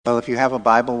Well, if you have a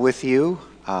Bible with you,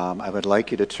 I would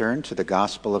like you to turn to the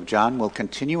Gospel of John. We'll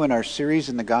continue in our series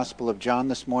in the Gospel of John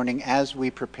this morning as we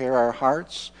prepare our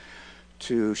hearts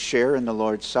to share in the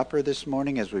Lord's Supper this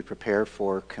morning, as we prepare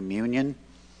for communion.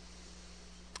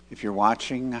 If you're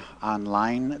watching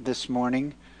online this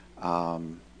morning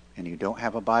and you don't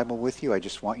have a Bible with you, I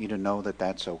just want you to know that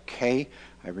that's okay.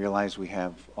 I realize we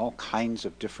have all kinds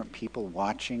of different people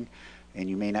watching, and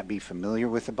you may not be familiar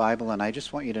with the Bible, and I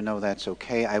just want you to know that's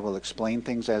okay. I will explain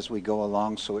things as we go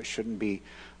along, so it shouldn't be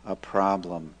a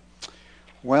problem.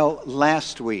 Well,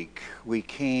 last week we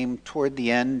came toward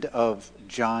the end of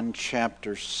John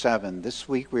chapter 7. This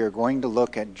week we are going to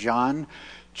look at John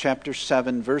chapter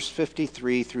 7, verse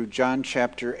 53 through John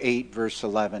chapter 8, verse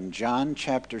 11. John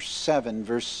chapter 7,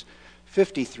 verse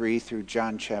 53 through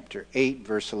John chapter 8,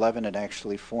 verse 11. It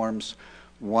actually forms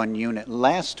one unit.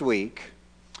 Last week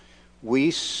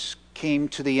we came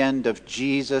to the end of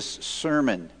Jesus'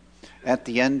 sermon at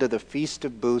the end of the Feast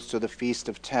of Booths or the Feast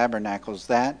of Tabernacles.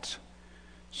 That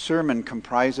sermon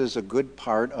comprises a good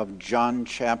part of John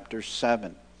chapter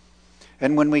 7.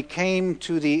 And when we came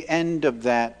to the end of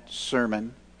that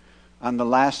sermon, on the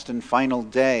last and final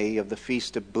day of the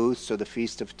Feast of Booths or the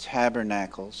Feast of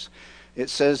Tabernacles,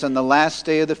 it says, on the last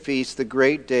day of the feast, the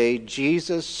great day,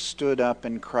 Jesus stood up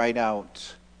and cried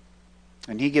out.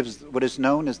 And he gives what is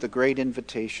known as the Great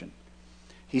Invitation.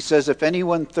 He says, if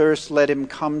anyone thirsts, let him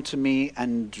come to me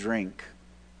and drink.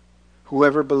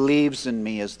 Whoever believes in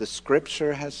me, as the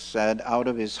Scripture has said, out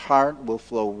of his heart will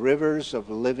flow rivers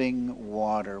of living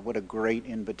water. What a great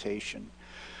invitation.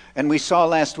 And we saw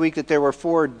last week that there were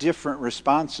 4 different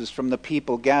responses from the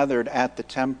people gathered at the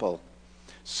temple.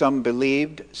 Some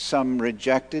believed, some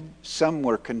rejected, some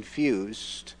were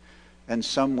confused, and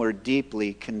some were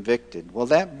deeply convicted. Well,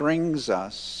 that brings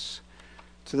us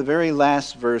to the very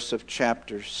last verse of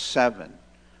chapter 7,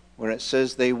 where it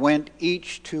says, they went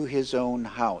each to his own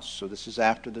house. So this is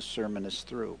after the sermon is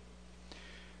through.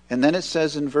 And then it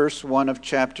says in verse 1 of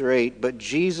chapter 8, but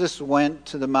Jesus went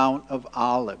to the Mount of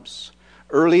Olives.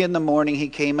 Early in the morning he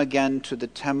came again to the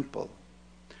temple.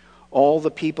 All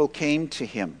the people came to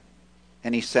him,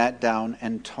 and he sat down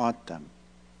and taught them.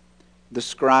 The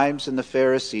scribes and the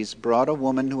Pharisees brought a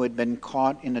woman who had been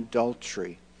caught in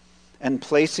adultery, and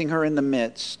placing her in the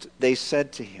midst, they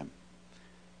said to him,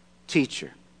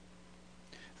 Teacher,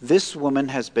 this woman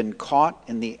has been caught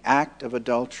in the act of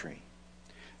adultery.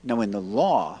 Now in the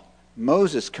law,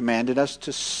 Moses commanded us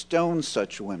to stone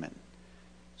such women.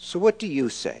 So what do you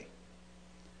say?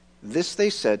 This they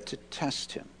said to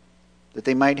test him, that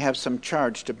they might have some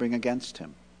charge to bring against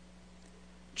him.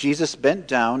 Jesus bent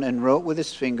down and wrote with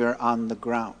his finger on the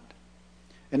ground.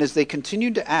 And as they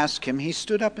continued to ask him, he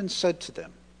stood up and said to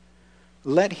them,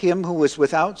 let him who is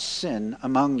without sin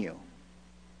among you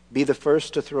be the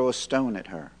first to throw a stone at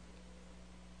her.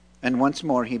 And once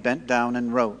more he bent down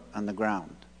and wrote on the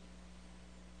ground.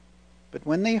 But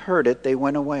when they heard it, they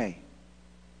went away,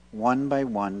 one by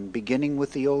one, beginning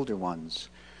with the older ones.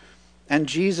 And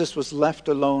Jesus was left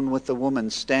alone with the woman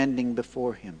standing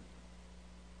before him.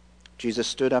 Jesus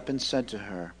stood up and said to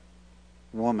her,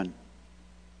 Woman,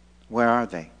 where are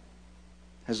they?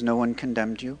 Has no one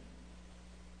condemned you?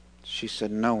 She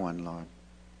said, No one, Lord.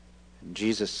 And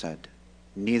Jesus said,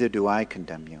 Neither do I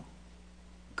condemn you.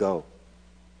 Go,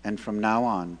 and from now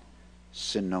on,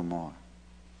 sin no more.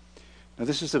 Now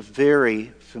this is a very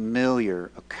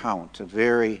familiar account, a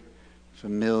very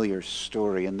familiar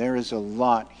story, and there is a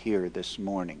lot here this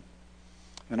morning.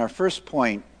 And our first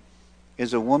point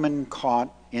is a woman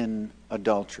caught in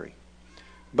adultery.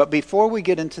 But before we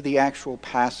get into the actual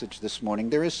passage this morning,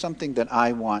 there is something that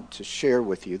I want to share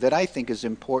with you that I think is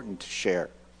important to share.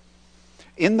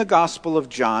 In the Gospel of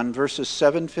John, verses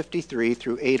 7:53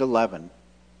 through 8:11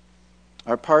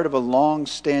 are part of a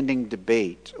long-standing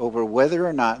debate over whether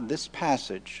or not this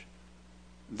passage,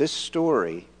 this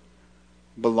story,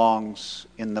 belongs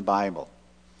in the Bible.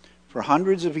 For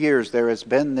hundreds of years there has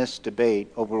been this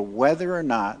debate over whether or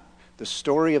not the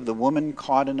story of the woman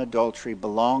caught in adultery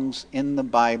belongs in the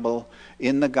Bible,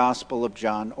 in the Gospel of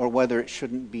John, or whether it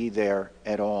shouldn't be there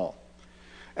at all.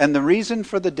 And the reason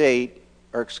for the debate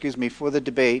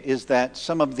is that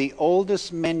some of the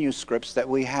oldest manuscripts that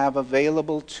we have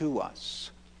available to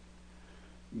us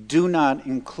do not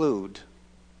include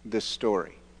this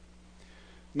story.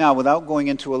 Now, without going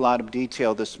into a lot of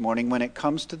detail this morning, when it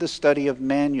comes to the study of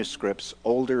manuscripts,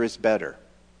 older is better.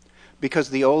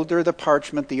 Because the older the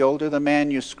parchment, the older the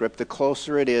manuscript, the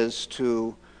closer it is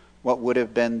to what would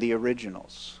have been the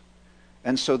originals.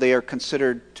 And so they are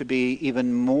considered to be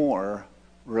even more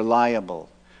reliable.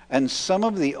 And some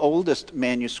of the oldest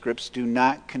manuscripts do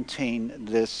not contain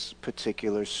this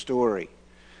particular story.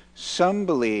 Some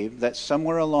believe that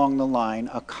somewhere along the line,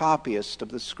 a copyist of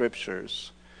the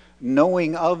Scriptures,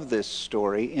 knowing of this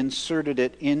story, inserted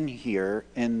it in here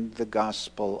in the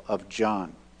Gospel of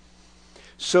John.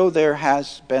 So there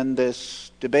has been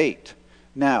this debate.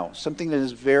 Now, something that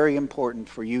is very important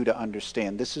for you to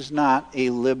understand. This is not a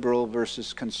liberal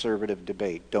versus conservative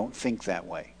debate. Don't think that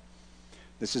way.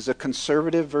 This is a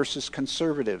conservative versus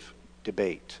conservative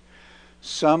debate.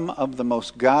 Some of the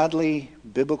most godly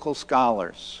biblical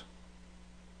scholars,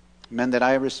 men that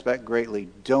I respect greatly,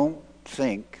 don't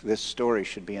think this story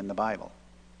should be in the Bible.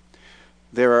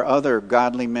 There are other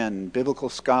godly men, biblical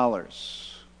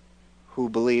scholars, who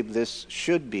believe this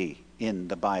should be in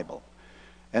the Bible.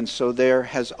 And so there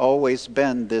has always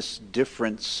been this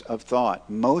difference of thought.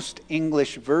 Most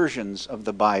English versions of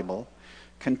the Bible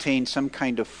contain some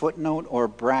kind of footnote or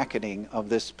bracketing of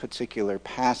this particular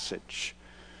passage.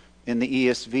 In the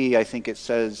ESV, I think it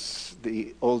says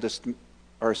the oldest,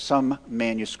 or some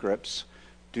manuscripts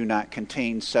do not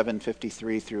contain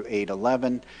 753 through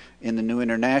 811. In the New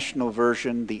International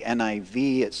Version, the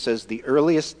NIV, it says the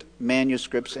earliest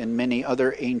manuscripts and many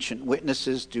other ancient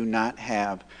witnesses do not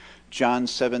have John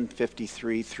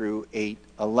 7:53 through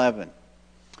 8:11.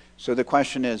 So the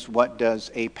question is, what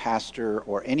does a pastor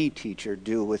or any teacher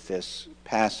do with this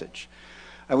passage?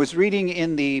 I was reading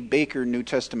in the Baker New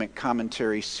Testament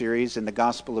Commentary series, and the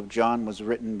Gospel of John was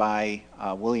written by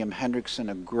William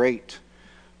Hendrickson, a great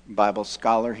Bible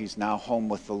scholar. He's now home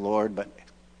with the Lord, but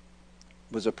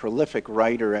was a prolific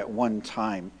writer at one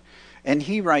time. And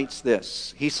he writes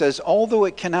this. He says, although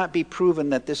it cannot be proven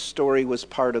that this story was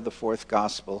part of the fourth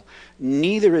gospel,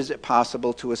 neither is it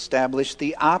possible to establish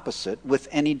the opposite with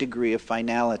any degree of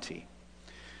finality.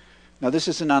 Now this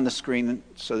isn't on the screen,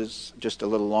 so it's just a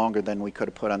little longer than we could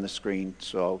have put on the screen,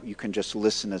 so you can just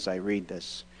listen as I read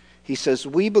this. He says,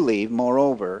 we believe,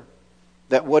 moreover,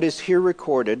 that what is here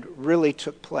recorded really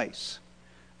took place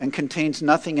and contains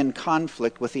nothing in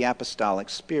conflict with the apostolic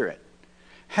spirit.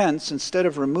 Hence, instead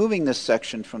of removing this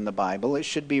section from the Bible, it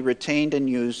should be retained and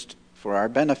used for our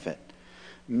benefit.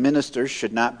 Ministers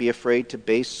should not be afraid to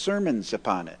base sermons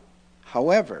upon it.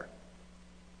 However,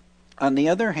 on the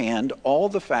other hand, all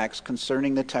the facts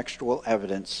concerning the textual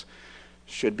evidence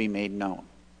should be made known.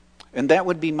 And that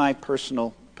would be my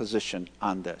personal position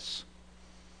on this.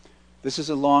 This is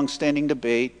a long-standing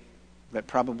debate that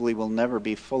probably will never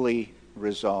be fully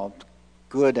resolved.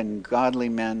 Good and godly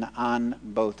men on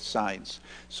both sides.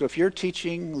 So if you're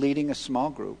teaching, leading a small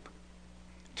group,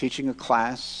 teaching a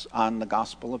class on the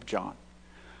Gospel of John,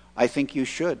 I think you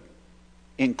should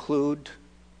include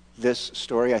this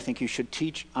story. I think you should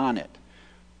teach on it.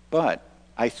 But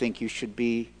I think you should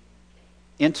be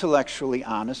intellectually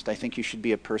honest. I think you should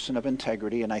be a person of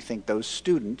integrity. And I think those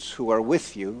students who are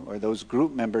with you, or those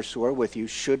group members who are with you,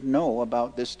 should know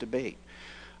about this debate.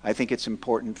 I think it's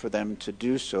important for them to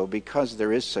do so because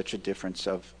there is such a difference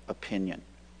of opinion.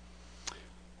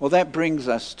 Well, that brings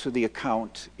us to the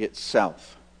account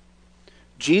itself.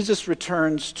 Jesus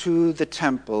returns to the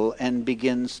temple and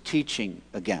begins teaching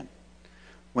again.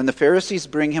 When the Pharisees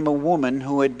bring him a woman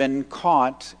who had been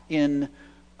caught in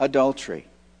adultery.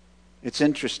 It's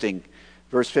interesting.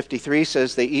 Verse 53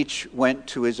 says they each went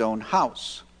to his own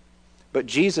house. But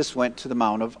Jesus went to the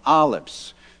Mount of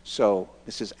Olives. So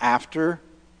this is after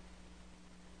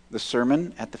the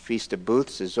sermon at the Feast of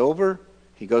Booths is over.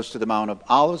 He goes to the Mount of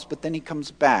Olives, but then he comes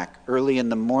back. Early in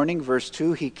the morning, verse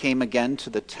 2, he came again to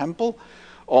the temple.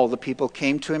 All the people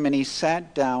came to him, and he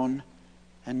sat down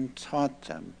and taught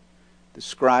them. The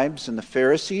scribes and the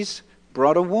Pharisees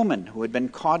brought a woman who had been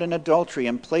caught in adultery,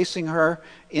 and placing her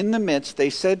in the midst, they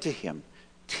said to him,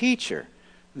 Teacher,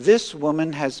 this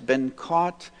woman has been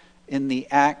caught in the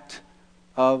act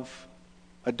of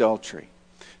adultery.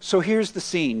 So here's the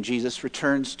scene. Jesus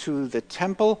returns to the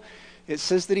temple. It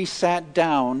says that he sat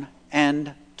down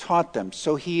and taught them.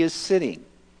 So he is sitting.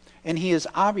 And he is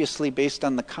obviously, based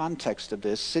on the context of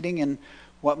this, sitting in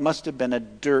what must have been a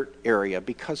dirt area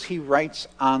because he writes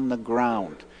on the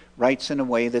ground, writes in a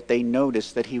way that they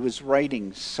notice that he was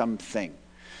writing something.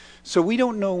 So we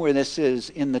don't know where this is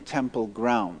in the temple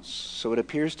grounds. So it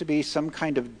appears to be some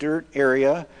kind of dirt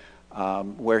area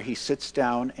where he sits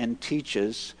down and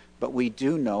teaches. But we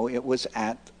do know it was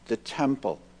at the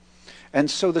temple.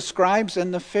 And so the scribes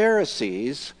and the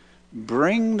Pharisees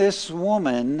bring this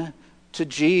woman to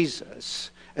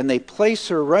Jesus, and they place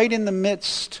her right in the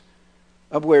midst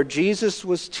of where Jesus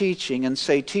was teaching and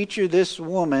say, Teacher, this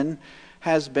woman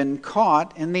has been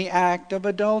caught in the act of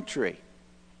adultery.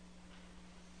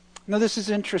 Now this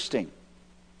is interesting.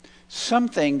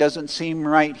 Something doesn't seem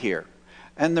right here.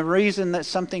 And the reason that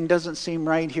something doesn't seem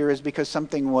right here is because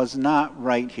something was not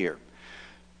right here.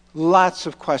 lots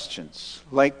of questions,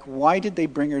 like why did they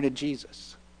bring her to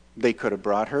Jesus? They could have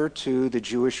brought her to the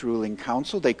Jewish ruling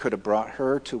council. They could have brought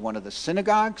her to one of the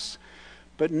synagogues.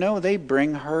 But no, they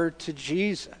bring her to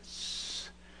Jesus.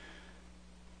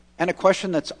 And a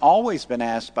question that's always been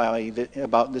asked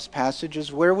about this passage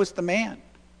is, where was the man?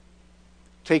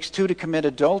 It takes two to commit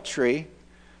adultery.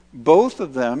 Both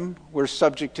of them were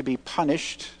subject to be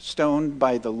punished, stoned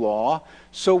by the law.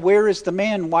 So where is the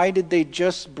man? Why did they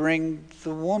just bring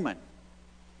the woman?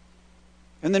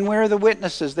 And then where are the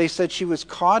witnesses? They said she was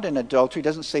caught in adultery. It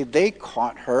doesn't say they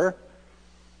caught her.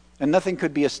 And nothing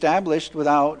could be established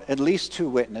without at least two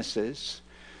witnesses.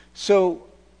 So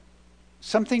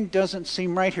something doesn't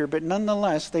seem right here. But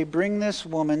nonetheless, they bring this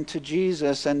woman to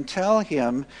Jesus and tell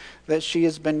him that she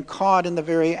has been caught in the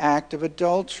very act of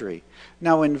adultery.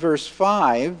 Now in verse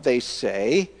 5, they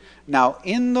say, "Now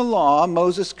in the law,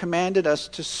 Moses commanded us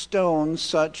to stone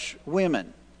such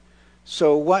women.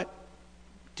 So what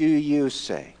do you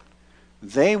say?"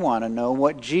 They want to know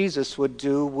what Jesus would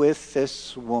do with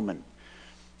this woman.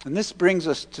 And this brings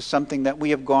us to something that we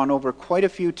have gone over quite a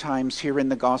few times here in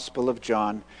the Gospel of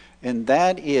John, and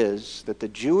that is that the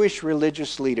Jewish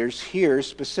religious leaders here,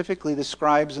 specifically the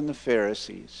scribes and the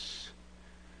Pharisees,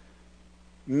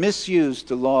 misused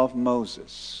the law of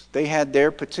Moses. They had their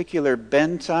particular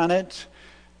bent on it,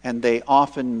 and they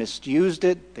often misused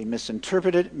it, they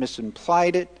misinterpreted it,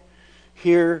 misimplied it.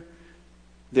 Here,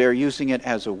 they're using it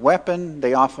as a weapon.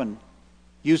 They often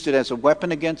used it as a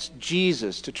weapon against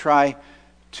Jesus to try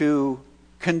to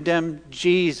condemn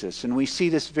Jesus. And we see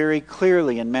this very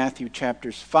clearly in Matthew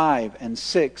chapters 5 and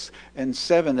 6 and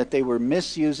 7, that they were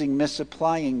misusing,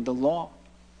 misapplying the law.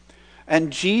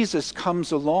 And Jesus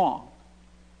comes along.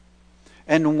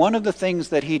 And one of the things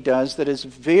that he does that is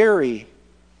very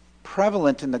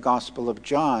prevalent in the Gospel of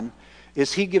John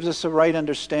is he gives us a right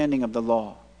understanding of the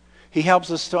law. He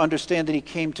helps us to understand that he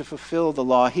came to fulfill the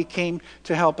law. He came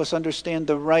to help us understand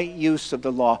the right use of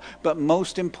the law. But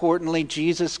most importantly,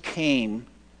 Jesus came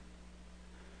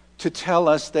to tell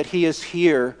us that he is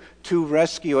here to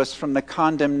rescue us from the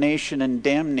condemnation and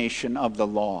damnation of the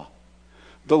law.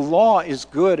 The law is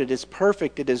good, it is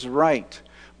perfect, it is right.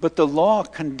 But the law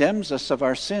condemns us of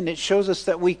our sin. It shows us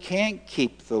that we can't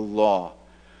keep the law.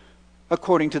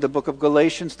 According to the book of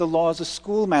Galatians, the law is a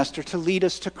schoolmaster to lead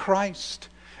us to Christ.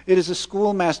 It is a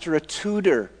schoolmaster, a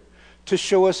tutor, to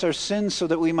show us our sins so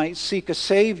that we might seek a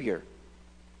Savior.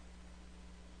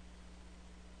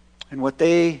 And what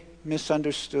they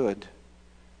misunderstood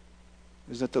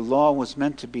is that the law was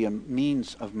meant to be a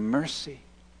means of mercy,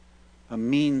 a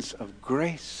means of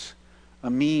grace, a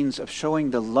means of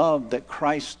showing the love that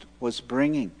Christ was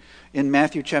bringing. In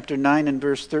Matthew chapter 9 and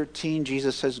verse 13,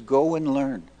 Jesus says, "Go and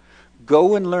learn.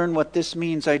 Go and learn what this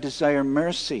means. I desire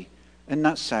mercy and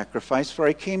not sacrifice, for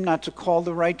I came not to call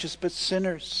the righteous but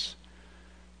sinners."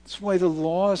 That's why the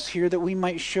law is here, that we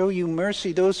might show you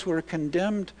mercy. Those who are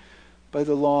condemned by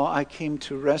the law, I came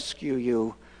to rescue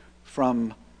you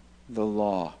from the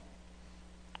law.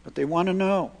 But they want to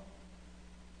know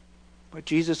what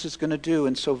Jesus is going to do.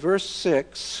 And so verse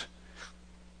 6,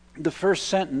 the first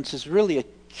sentence, is really a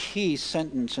key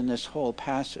sentence in this whole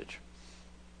passage.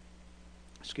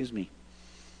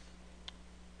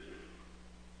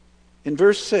 In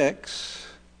verse 6,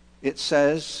 it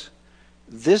says,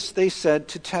 "This they said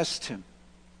to test him,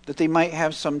 that they might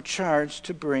have some charge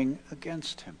to bring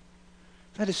against him."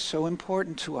 That is so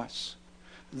important to us.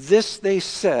 This they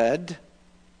said.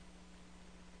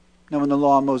 Now in the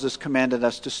law, Moses commanded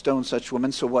us to stone such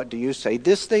women, so what do you say?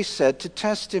 This they said to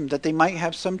test him, that they might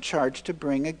have some charge to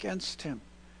bring against him.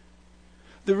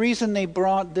 The reason they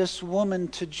brought this woman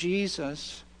to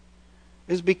Jesus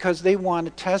is because they want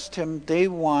to test him. They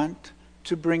want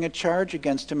to bring a charge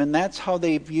against him. And that's how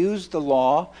they've used the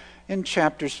law in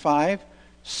chapters 5,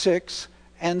 6,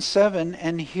 and 7.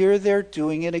 And here they're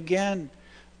doing it again.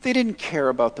 They didn't care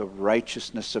about the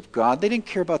righteousness of God. They didn't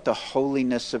care about the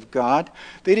holiness of God.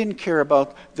 They didn't care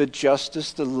about the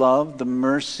justice, the love, the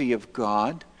mercy of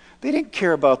God. They didn't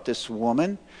care about this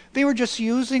woman. They were just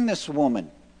using this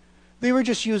woman. They were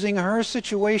just using her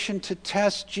situation to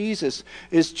test Jesus.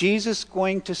 Is Jesus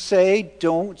going to say,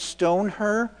 "Don't stone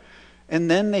her"? And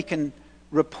then they can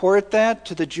report that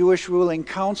to the Jewish ruling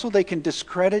council. They can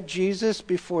discredit Jesus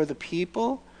before the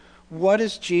people. What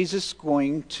is Jesus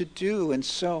going to do? And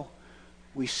so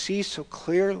we see so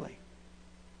clearly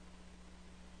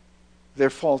their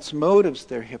false motives,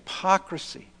 their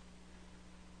hypocrisy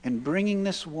in bringing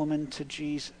this woman to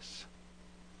Jesus.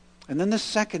 And then the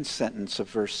second sentence of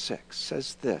verse 6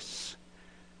 says this: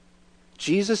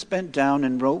 "Jesus bent down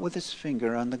and wrote with his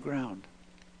finger on the ground."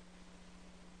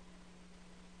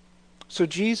 So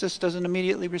Jesus doesn't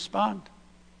immediately respond.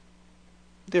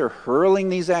 They're hurling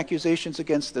these accusations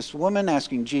against this woman,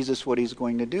 asking Jesus what he's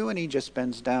going to do, and he just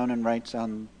bends down and writes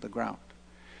on the ground.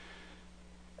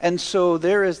 And so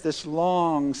there is this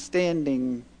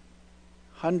long-standing,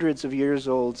 hundreds of years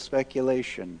old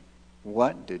speculation.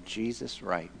 What did Jesus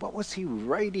write? What was he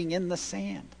writing in the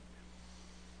sand?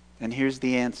 And here's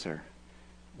the answer.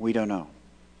 We don't know.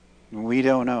 We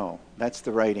don't know. That's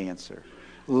the right answer.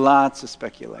 Lots of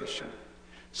speculation.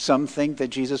 Some think that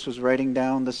Jesus was writing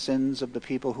down the sins of the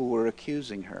people who were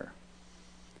accusing her.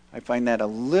 I find that a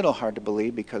little hard to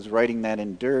believe, because writing that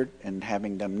in dirt and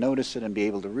having them notice it and be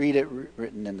able to read it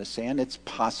written in the sand, it's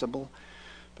possible,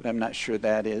 but I'm not sure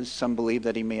that is. Some believe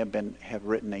that he may have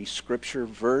written a scripture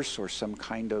verse or some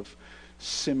kind of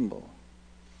symbol.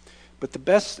 But the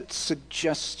best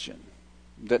suggestion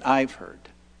that I've heard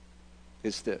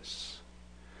is this.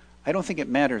 I don't think it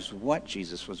matters what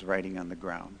Jesus was writing on the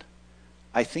ground.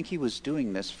 I think he was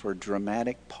doing this for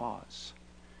dramatic pause.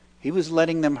 He was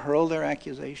letting them hurl their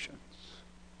accusations.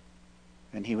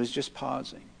 And he was just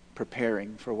pausing,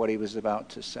 preparing for what he was about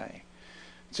to say.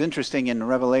 It's interesting, in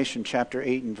Revelation chapter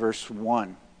 8 and verse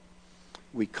 1,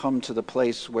 we come to the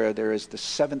place where there is the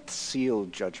seventh seal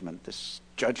judgment. This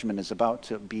judgment is about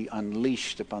to be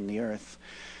unleashed upon the earth.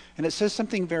 And it says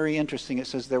something very interesting. It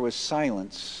says there was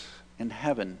silence in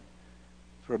heaven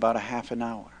for about a half an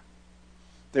hour.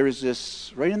 There is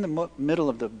this, right in the middle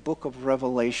of the book of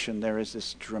Revelation, there is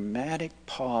this dramatic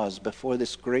pause before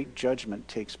this great judgment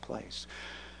takes place.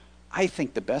 I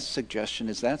think the best suggestion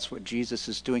is that's what Jesus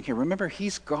is doing here. Remember,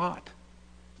 he's God.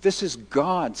 This is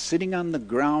God sitting on the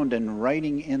ground and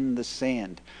writing in the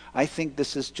sand. I think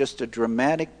this is just a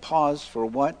dramatic pause for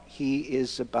what he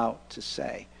is about to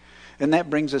say. And that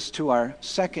brings us to our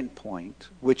second point,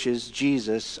 which is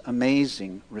Jesus'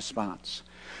 amazing response.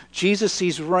 Jesus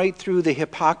sees right through the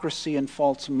hypocrisy and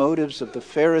false motives of the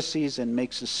Pharisees and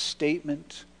makes a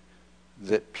statement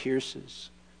that pierces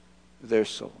their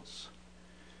souls.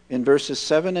 In verses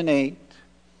 7 and 8,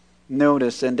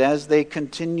 notice, and as they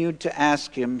continued to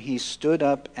ask him, he stood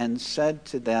up and said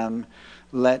to them,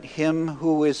 "Let him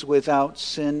who is without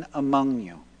sin among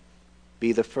you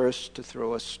be the first to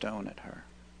throw a stone at her."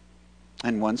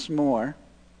 And once more,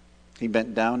 he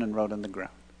bent down and wrote on the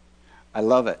ground. I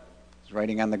love it.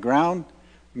 Writing on the ground,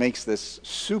 makes this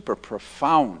super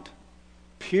profound,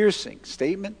 piercing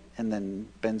statement, and then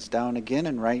bends down again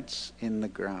and writes in the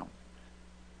ground.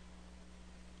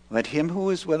 Let him who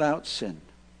is without sin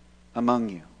among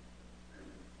you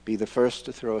be the first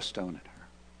to throw a stone at her.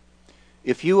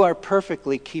 If you are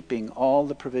perfectly keeping all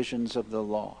the provisions of the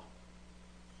law,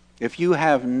 if you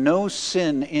have no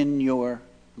sin in your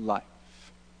life,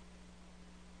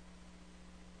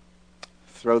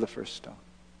 throw the first stone.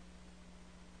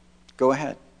 Go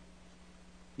ahead.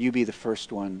 You be the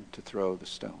first one to throw the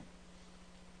stone.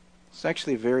 It's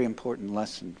actually a very important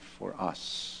lesson for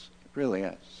us. It really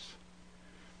is.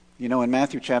 You know, in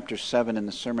Matthew chapter 7, in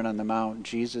the Sermon on the Mount,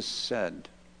 Jesus said,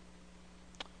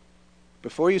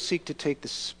 before you seek to take the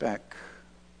speck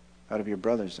out of your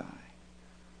brother's eye,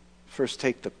 first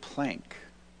take the plank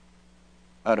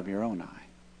out of your own eye.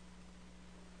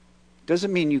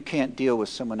 Doesn't mean you can't deal with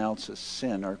someone else's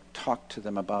sin or talk to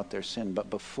them about their sin, but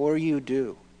before you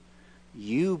do,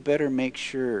 you better make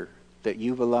sure that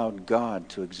you've allowed God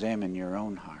to examine your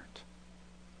own heart.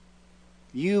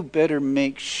 You better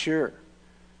make sure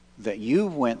that you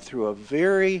went through a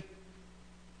very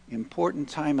important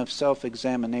time of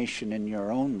self-examination in your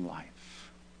own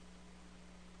life.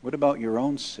 What about your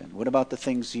own sin? What about the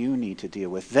things you need to deal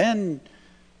with? Then,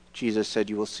 Jesus said,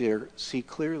 you will see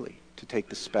clearly to take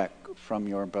the speck from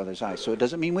your brother's eye. So it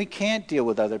doesn't mean we can't deal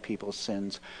with other people's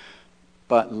sins,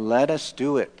 but let us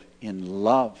do it in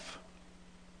love,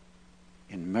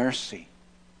 in mercy,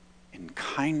 in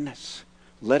kindness.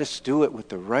 Let us do it with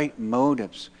the right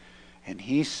motives. And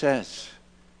he says,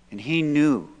 and he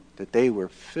knew that they were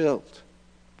filled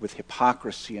with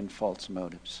hypocrisy and false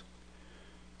motives.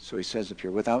 So he says, if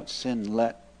you're without sin,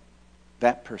 let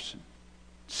that person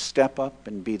step up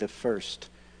and be the first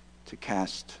to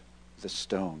cast the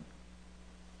stone.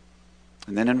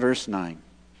 And then in verse 9,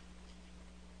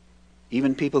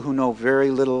 even people who know very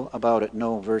little about it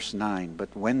know verse 9. But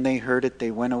when they heard it,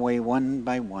 they went away one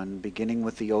by one, beginning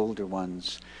with the older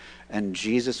ones. And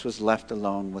Jesus was left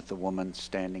alone with the woman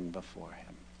standing before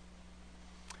him.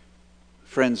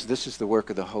 Friends, this is the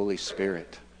work of the Holy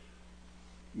Spirit.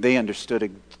 They understood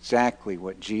exactly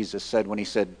what Jesus said when he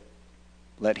said,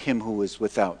 let him who is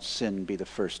without sin be the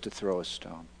first to throw a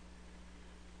stone.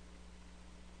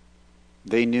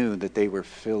 They knew that they were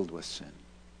filled with sin.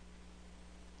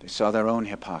 They saw their own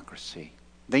hypocrisy.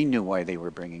 They knew why they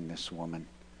were bringing this woman.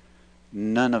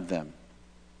 None of them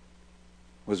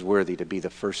was worthy to be the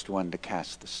first one to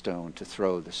cast the stone, to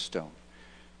throw the stone.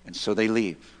 And so they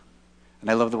leave. And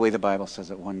I love the way the Bible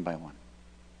says it, one by one,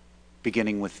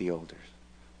 beginning with the elders.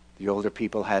 The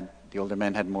older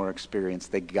men had more experience.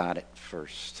 They got it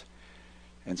first.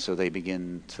 And so they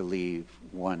begin to leave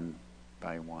one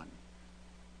by one.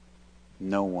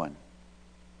 No one,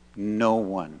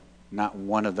 not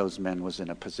one of those men was in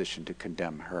a position to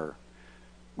condemn her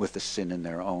with the sin in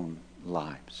their own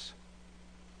lives.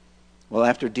 Well,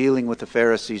 after dealing with the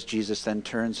Pharisees, Jesus then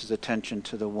turns his attention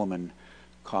to the woman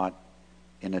caught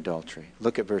in adultery.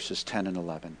 Look at verses 10 and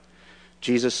 11.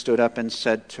 Jesus stood up and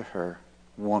said to her,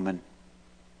 "Woman,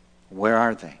 where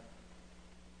are they?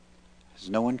 Has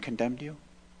no one condemned you?"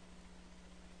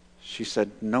 She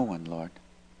said, "No one, Lord."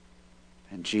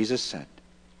 And Jesus said,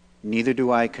 "Neither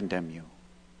do I condemn you.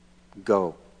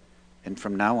 Go, and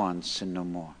from now on sin no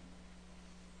more."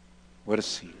 What a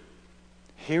scene.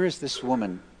 Here is this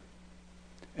woman,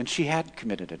 and she had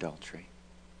committed adultery.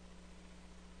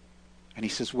 And he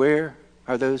says, "Where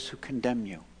are those who condemn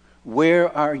you?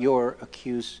 Where are your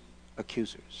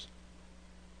accusers?"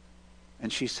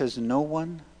 And she says, "No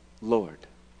one, Lord."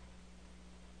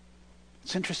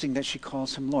 It's interesting that she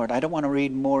calls him Lord. I don't want to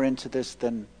read more into this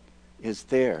than is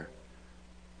there.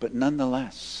 But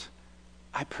nonetheless,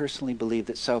 I personally believe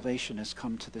that salvation has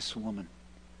come to this woman.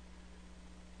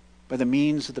 By the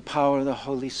means of the power of the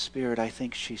Holy Spirit, I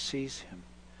think she sees him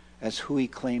as who he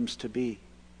claims to be,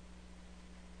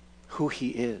 who he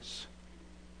is.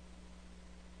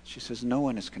 She says, "No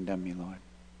one has condemned me, Lord."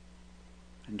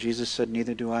 And Jesus said,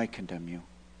 "Neither do I condemn you.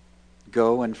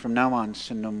 Go, and from now on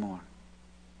sin no more."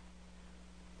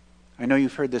 I know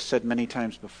you've heard this said many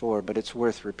times before, but it's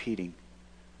worth repeating.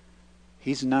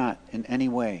 He's not in any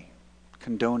way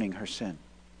condoning her sin.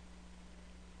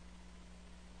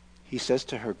 He says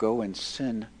to her, "Go and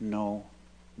sin no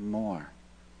more."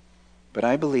 But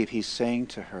I believe he's saying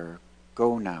to her,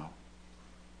 "Go now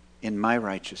in my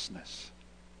righteousness,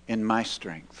 in my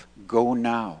strength. Go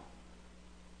now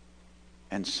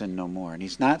and sin no more." And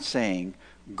he's not saying,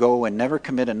 "Go and never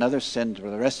commit another sin for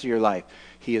the rest of your life."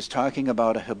 He is talking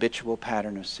about a habitual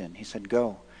pattern of sin. He said,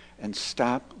 "Go and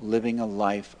stop living a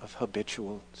life of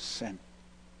habitual sin.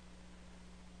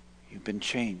 You've been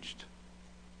changed.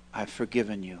 I've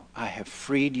forgiven you. I have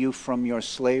freed you from your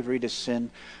slavery to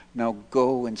sin. Now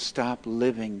go and stop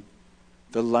living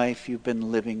the life you've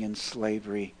been living in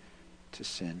slavery to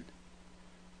sin."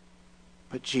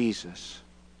 But Jesus,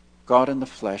 God in the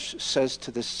flesh, says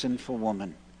to this sinful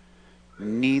woman,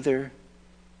 "Neither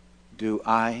do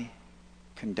I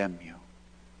condemn you."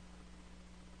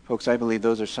 Folks, I believe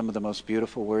those are some of the most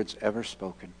beautiful words ever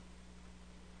spoken.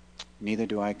 Neither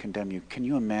do I condemn you. Can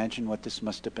you imagine what this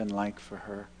must have been like for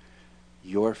her?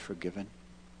 You're forgiven.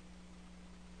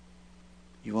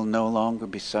 You will no longer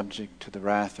be subject to the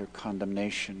wrath or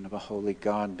condemnation of a holy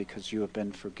God because you have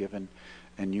been forgiven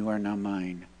and you are now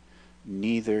mine.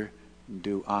 Neither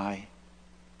do I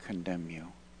condemn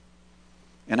you.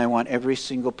 And I want every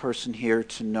single person here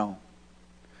to know,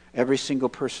 every single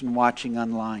person watching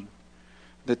online,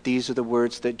 that these are the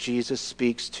words that Jesus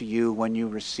speaks to you when you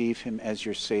receive him as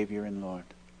your Savior and Lord.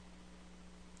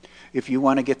 If you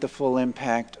want to get the full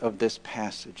impact of this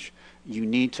passage, you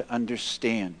need to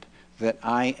understand that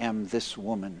I am this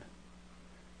woman.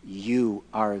 You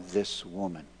are this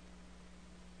woman.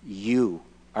 You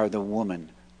are the woman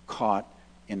caught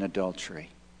in adultery.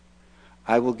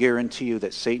 I will guarantee you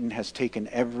that Satan has taken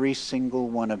every single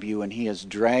one of you and he has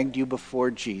dragged you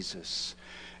before Jesus.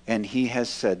 And he has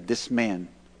said, "This man,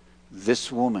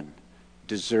 this woman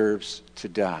deserves to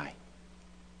die.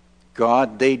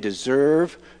 God, they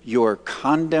deserve your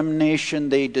condemnation.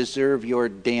 They deserve your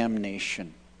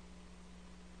damnation."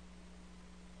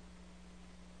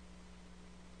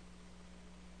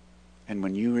 And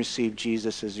when you receive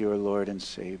Jesus as your Lord and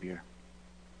Savior,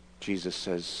 Jesus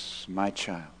says, "My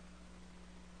child,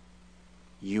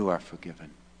 you are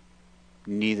forgiven.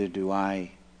 Neither do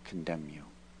I condemn you.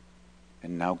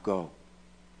 And now go.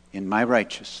 In my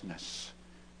righteousness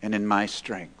and in my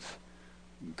strength,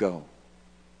 go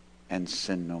and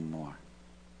sin no more."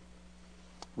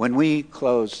 When we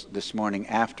close this morning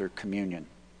after communion,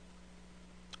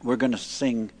 we're going to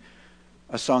sing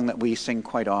a song that we sing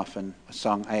quite often, a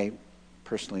song I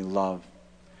personally love.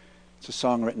 It's a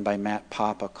song written by Matt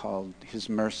Papa called "His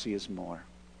Mercy is More."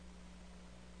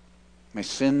 My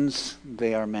sins,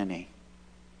 they are many.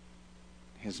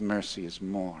 His mercy is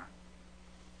more.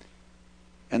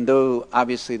 And though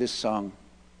obviously this song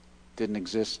didn't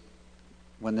exist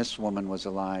when this woman was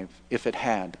alive, if it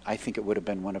had, I think it would have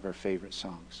been one of her favorite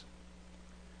songs.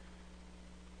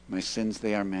 My sins,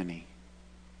 they are many.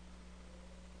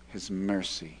 His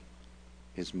mercy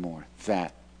is more.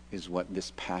 That is what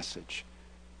this passage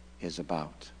is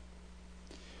about.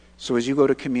 So as you go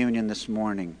to communion this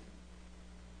morning,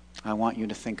 I want you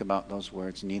to think about those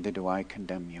words, neither do I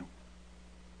condemn you.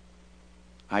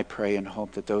 I pray and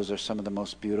hope that those are some of the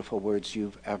most beautiful words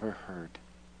you've ever heard.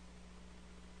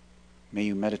 May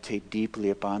you meditate deeply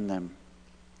upon them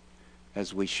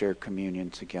as we share communion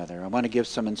together. I want to give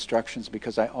some instructions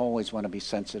because I always want to be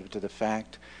sensitive to the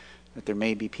fact that there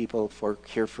may be people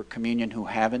here for communion who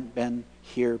haven't been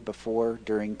here before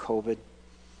during COVID.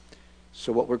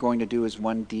 So what we're going to do is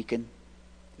one deacon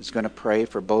is going to pray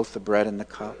for both the bread and the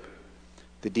cup.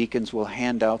 The deacons will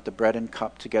hand out the bread and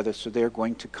cup together, so they're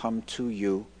going to come to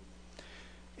you.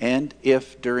 And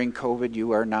if during COVID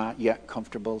you are not yet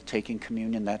comfortable taking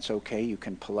communion, that's okay. You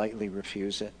can politely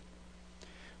refuse it.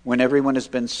 When everyone has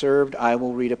been served, I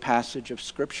will read a passage of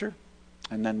Scripture,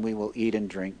 and then we will eat and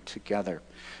drink together.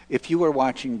 If you are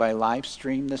watching by live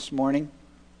stream this morning,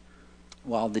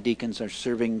 while the deacons are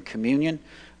serving communion,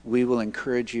 we will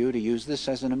encourage you to use this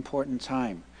as an important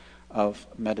time of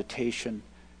meditation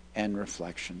and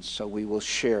reflection. So we will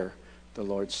share the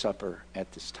Lord's Supper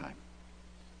at this time.